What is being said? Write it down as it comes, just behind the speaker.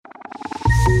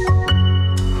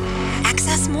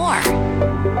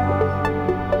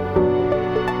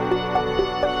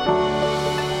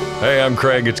Hey, I'm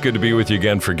Craig. It's good to be with you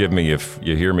again. Forgive me if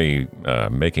you hear me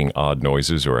making odd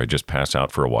noises or I just pass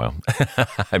out for a while.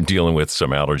 I'm dealing with some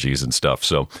allergies and stuff,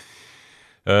 so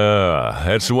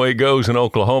that's the way it goes in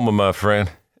Oklahoma, my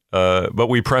friend. But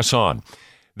we press on.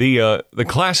 The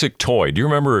classic toy, do you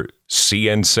remember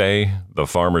See-N-Say, the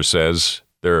farmer says?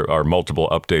 There are multiple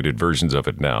updated versions of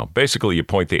it now. Basically, you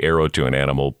point the arrow to an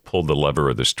animal, pull the lever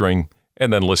or the string,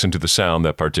 and then listen to the sound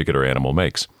that particular animal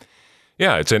makes.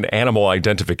 Yeah, it's an animal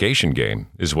identification game,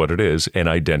 is what it is, an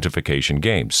identification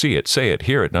game. See it, say it,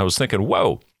 hear it. And I was thinking,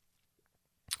 whoa,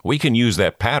 we can use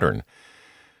that pattern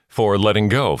for letting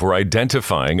go, for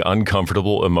identifying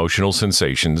uncomfortable emotional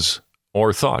sensations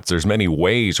or thoughts. There's many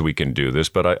ways we can do this,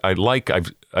 but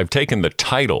I've taken the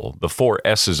title, The 4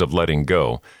 S's of Letting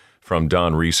Go, from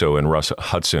Don Riso and Russ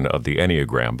Hudson of the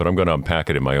Enneagram, but I'm going to unpack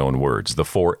it in my own words. The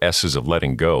 4 S's of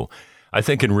letting go, I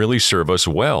think, can really serve us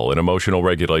well in emotional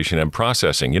regulation and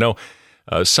processing. You know,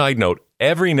 side note,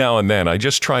 every now and then I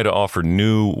just try to offer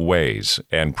new ways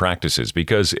and practices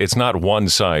because it's not one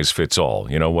size fits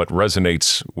all. You know, what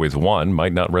resonates with one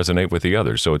might not resonate with the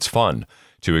other. So it's fun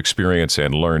to experience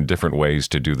and learn different ways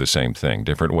to do the same thing,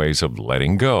 different ways of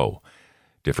letting go,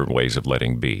 different ways of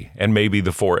letting be. And maybe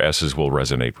the 4 S's will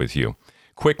resonate with you.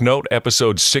 Quick note,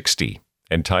 episode 60,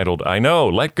 entitled, I Know,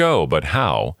 Let Go, But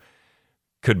How,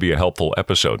 could be a helpful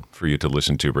episode for you to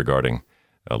listen to regarding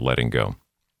letting go.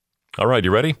 All right, you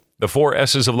ready? The 4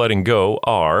 S's of letting go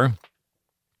are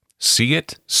see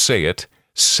it, say it,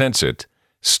 sense it,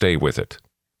 stay with it.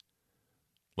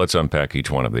 Let's unpack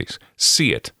each one of these.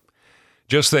 See it.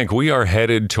 Just think, we are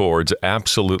headed towards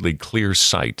absolutely clear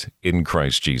sight in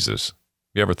Christ Jesus.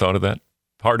 You ever thought of that?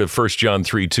 Part of 1 John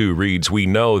 3:2 reads, we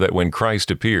know that when Christ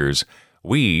appears,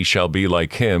 we shall be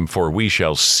like him, for we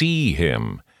shall see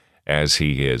him as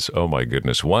he is. Oh my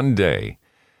goodness, one day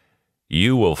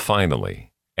you will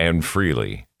finally and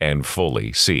freely and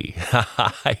fully see.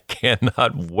 I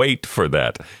cannot wait for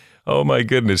that. Oh my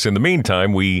goodness. In the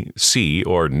meantime, we see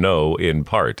or know in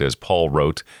part, as Paul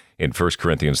wrote in 1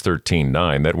 Corinthians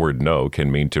 13:9, that word know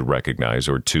can mean to recognize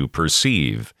or to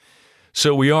perceive.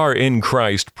 So we are in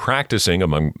Christ practicing,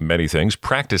 among many things,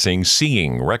 practicing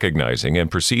seeing, recognizing,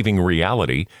 and perceiving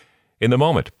reality in the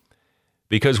moment.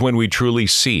 Because when we truly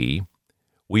see,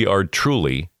 we are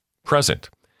truly present.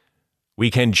 We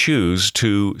can choose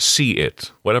to see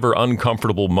it, whatever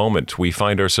uncomfortable moment we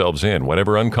find ourselves in,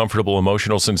 whatever uncomfortable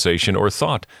emotional sensation or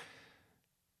thought.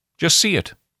 Just see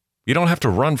it. You don't have to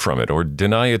run from it or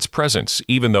deny its presence,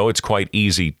 even though it's quite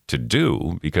easy to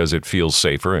do because it feels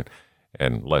safer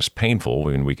and less painful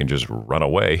when we can just run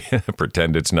away,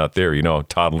 pretend it's not there. You know,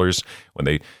 toddlers, when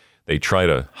they try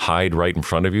to hide right in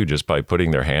front of you just by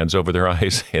putting their hands over their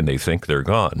eyes, and they think they're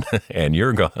gone, and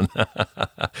you're gone.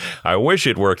 I wish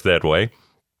it worked that way.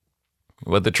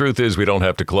 But the truth is, we don't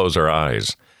have to close our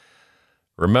eyes.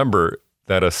 Remember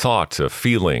that a thought, a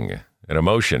feeling, an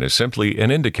emotion is simply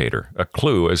an indicator, a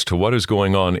clue as to what is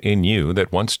going on in you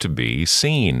that wants to be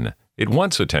seen. It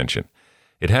wants attention.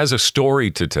 It has a story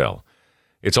to tell.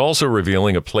 It's also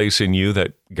revealing a place in you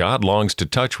that God longs to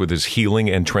touch with his healing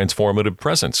and transformative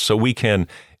presence. So we can,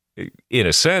 in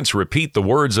a sense, repeat the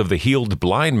words of the healed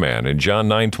blind man in John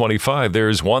 9:25. There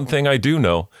is one thing I do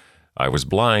know. I was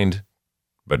blind,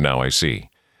 but now I see.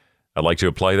 I'd like to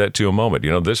apply that to a moment. You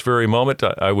know, this very moment,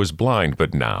 I was blind,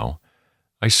 but now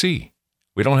I see.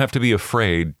 We don't have to be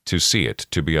afraid to see it,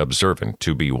 to be observant,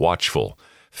 to be watchful,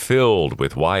 filled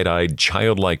with wide-eyed,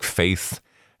 childlike faith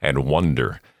and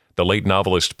wonder. The late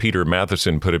novelist Peter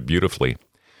Matheson put it beautifully.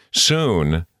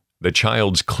 Soon, the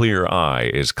child's clear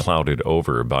eye is clouded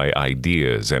over by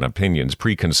ideas and opinions,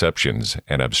 preconceptions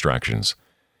and abstractions.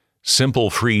 Simple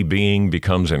free being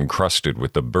becomes encrusted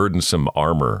with the burdensome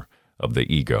armor of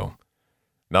the ego.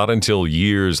 Not until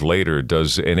years later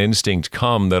does an instinct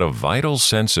come that a vital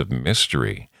sense of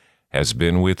mystery has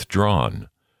been withdrawn.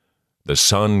 The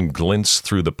sun glints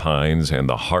through the pines and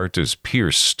the heart is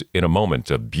pierced in a moment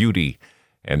of beauty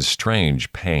and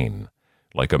strange pain,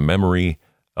 like a memory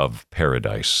of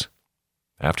paradise.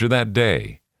 After that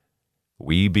day,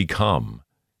 we become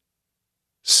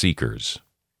seekers.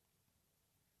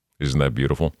 Isn't that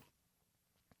beautiful?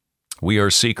 We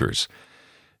are seekers.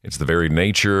 It's the very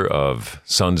nature of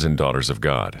sons and daughters of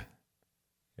God.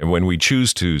 And when we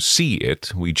choose to see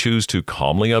it, we choose to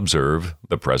calmly observe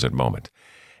the present moment.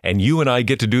 And you and I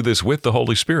get to do this with the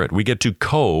Holy Spirit. We get to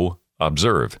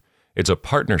co-observe. It's a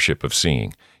partnership of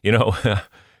seeing. You know,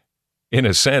 in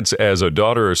a sense, as a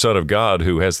daughter or son of God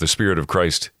who has the Spirit of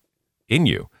Christ in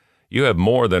you, you have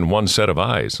more than one set of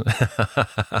eyes.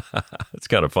 It's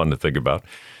kind of fun to think about.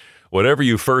 Whatever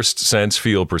you first sense,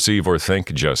 feel, perceive, or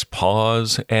think, just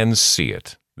pause and see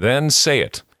it. Then say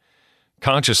it.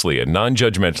 Consciously and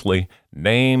non-judgmentally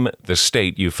name the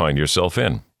state you find yourself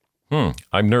in.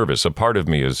 I'm nervous. A part of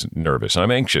me is nervous.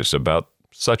 I'm anxious about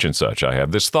such and such. I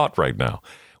have this thought right now.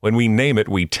 When we name it,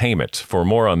 we tame it. For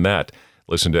more on that,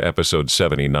 listen to episode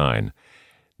 79.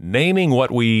 Naming what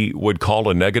we would call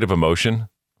a negative emotion,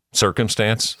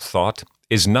 circumstance, thought,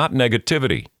 is not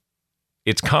negativity.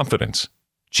 It's confidence.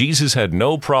 Jesus had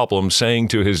no problem saying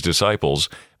to his disciples,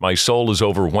 "My soul is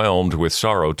overwhelmed with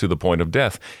sorrow to the point of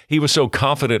death." He was so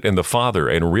confident in the Father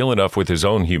and real enough with his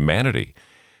own humanity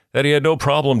that he had no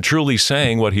problem truly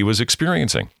saying what he was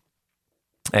experiencing.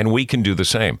 And we can do the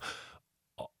same.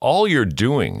 All you're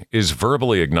doing is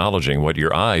verbally acknowledging what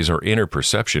your eyes or inner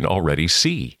perception already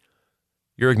see.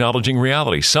 You're acknowledging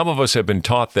reality. Some of us have been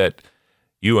taught that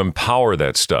you empower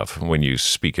that stuff when you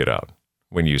speak it out,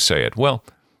 when you say it. Well,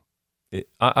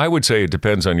 I would say it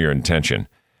depends on your intention.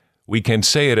 We can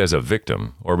say it as a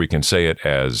victim, or we can say it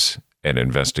as an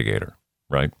investigator,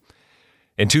 right?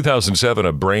 In 2007,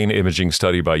 a brain imaging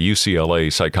study by UCLA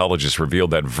psychologists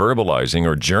revealed that verbalizing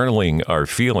or journaling our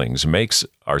feelings makes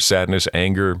our sadness,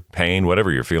 anger, pain,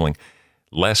 whatever you're feeling,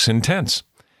 less intense.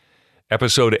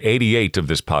 Episode 88 of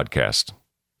this podcast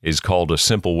is called A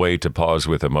Simple Way to Pause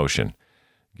with Emotion.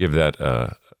 Give that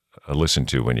a listen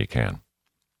to when you can.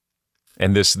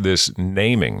 And this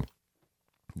naming,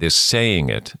 this saying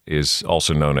it, is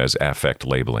also known as affect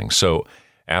labeling. So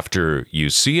after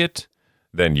you see it,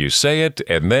 then you say it,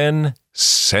 and then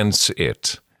sense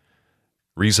it.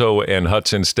 Rizzo and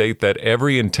Hudson state that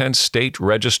every intense state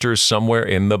registers somewhere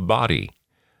in the body.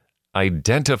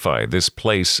 Identify this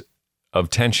place of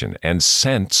tension and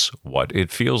sense what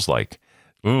it feels like.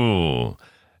 Ooh,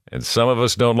 and some of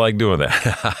us don't like doing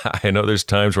that. I know there's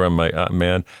times where I'm like,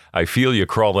 man, I feel you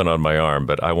crawling on my arm,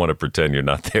 but I want to pretend you're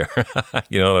not there.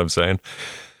 You know what I'm saying?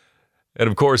 And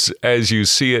of course, as you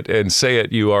see it and say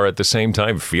it, you are at the same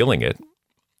time feeling it.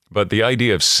 But the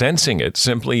idea of sensing it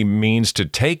simply means to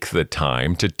take the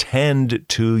time to tend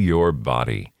to your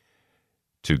body,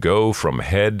 to go from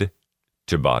head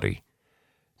to body,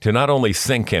 to not only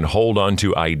think and hold on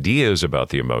to ideas about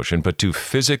the emotion, but to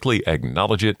physically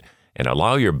acknowledge it and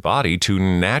allow your body to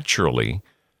naturally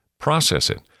process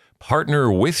it.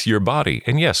 Partner with your body.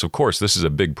 And yes, of course, this is a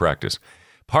big practice.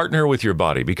 Partner with your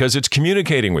body because it's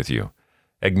communicating with you.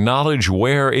 Acknowledge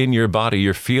where in your body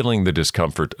you're feeling the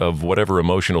discomfort of whatever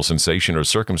emotional sensation or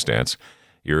circumstance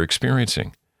you're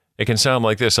experiencing. It can sound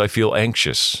like this: I feel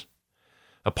anxious.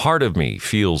 A part of me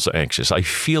feels anxious. I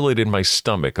feel it in my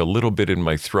stomach, a little bit in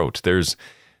my throat. There's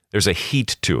a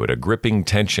heat to it, a gripping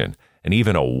tension, and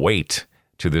even a weight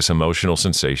to this emotional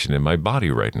sensation in my body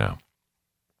right now.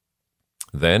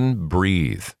 Then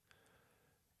breathe.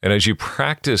 And as you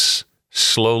practice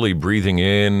slowly breathing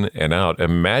in and out,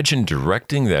 imagine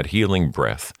directing that healing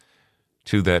breath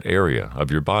to that area of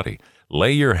your body.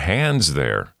 Lay your hands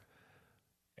there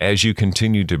as you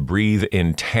continue to breathe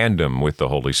in tandem with the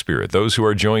Holy Spirit. Those who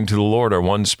are joined to the Lord are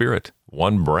one spirit,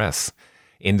 one breath.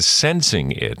 In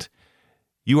sensing it,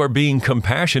 you are being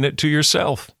compassionate to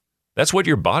yourself. That's what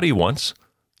your body wants.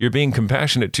 You're being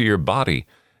compassionate to your body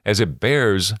as it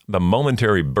bears the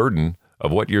momentary burden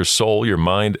of what your soul, your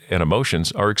mind, and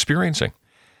emotions are experiencing.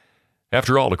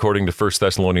 After all, according to 1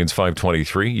 Thessalonians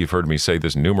 5:23, you've heard me say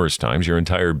this numerous times, your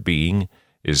entire being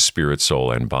is spirit,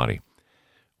 soul, and body.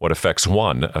 What affects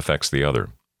one affects the other.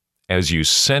 As you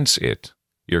sense it,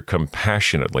 you're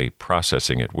compassionately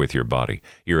processing it with your body.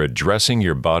 You're addressing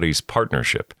your body's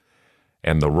partnership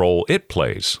and the role it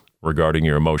plays regarding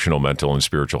your emotional, mental, and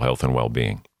spiritual health and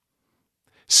well-being.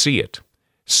 See it,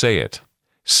 say it,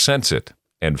 sense it,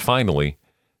 and finally,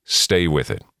 stay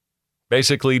with it.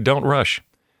 Basically, don't rush.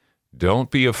 Don't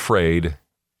be afraid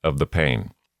of the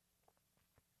pain.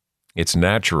 It's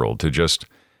natural to just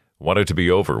want it to be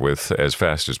over with as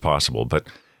fast as possible, but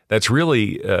that's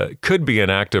really could be an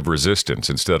act of resistance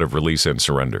instead of release and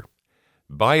surrender.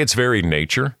 By its very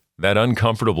nature, that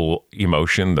uncomfortable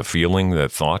emotion, the feeling,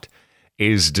 that thought,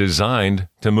 is designed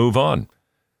to move on.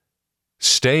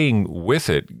 Staying with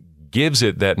it gives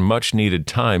it that much-needed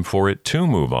time for it to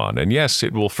move on. And yes,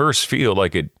 it will first feel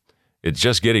like it's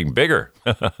just getting bigger.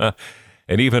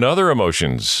 And even other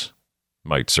emotions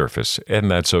might surface,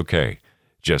 and that's okay.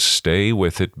 Just stay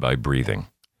with it by breathing.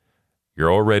 You've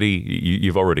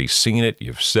already seen it,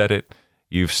 you've said it,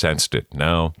 you've sensed it.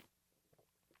 Now,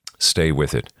 stay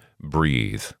with it.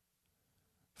 Breathe.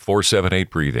 4-7-8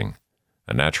 breathing,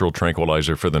 a natural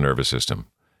tranquilizer for the nervous system.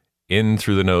 In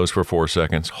through the nose for 4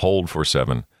 seconds, hold for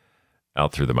 7,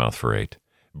 out through the mouth for 8.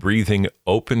 Breathing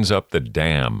opens up the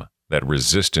dam that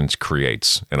resistance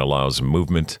creates and allows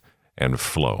movement and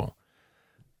flow.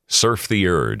 Surf the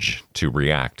urge to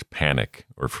react, panic,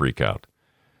 or freak out.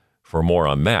 For more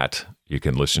on that, you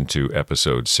can listen to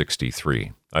episode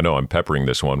 63. I know I'm peppering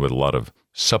this one with a lot of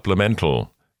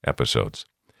supplemental episodes.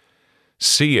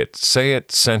 See it, say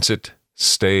it, sense it,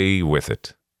 stay with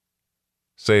it.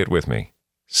 Say it with me.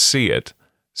 See it,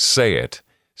 say it,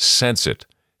 sense it,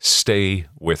 stay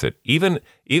with it. Even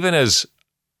as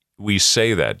we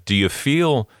say that, do you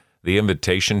feel the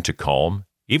invitation to calm?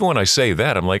 Even when I say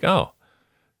that, I'm like, oh,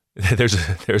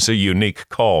 there's a unique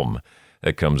calm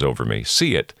that comes over me.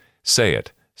 See it, say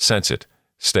it, sense it,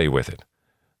 stay with it.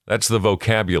 That's the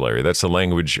vocabulary. That's the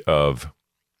language of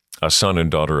a son and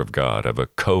daughter of God, of a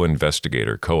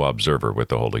co-investigator, co-observer with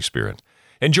the Holy Spirit.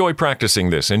 Enjoy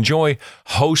practicing this. Enjoy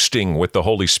hosting with the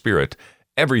Holy Spirit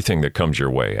everything that comes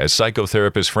your way. As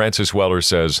psychotherapist Francis Weller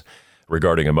says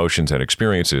regarding emotions and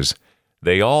experiences,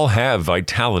 they all have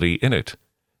vitality in it.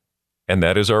 And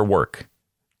that is our work,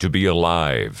 to be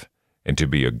alive and to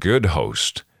be a good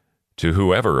host to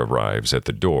whoever arrives at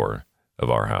the door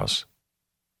of our house.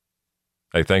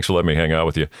 Hey, thanks for letting me hang out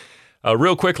with you.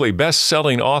 Real quickly,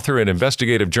 best-selling author and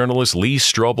investigative journalist Lee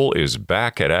Strobel is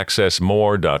back at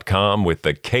accessmore.com with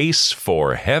The Case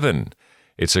for Heaven.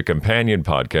 It's a companion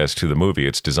podcast to the movie.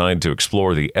 It's designed to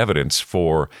explore the evidence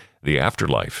for the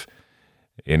afterlife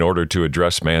in order to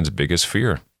address man's biggest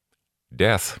fear,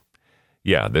 death.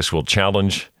 Yeah, this will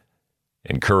challenge,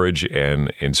 encourage,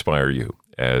 and inspire you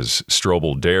as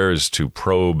Strobel dares to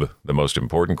probe the most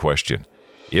important question.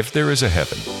 If there is a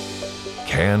heaven,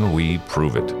 can we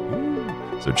prove it?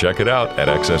 So check it out at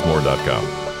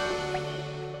accessmore.com.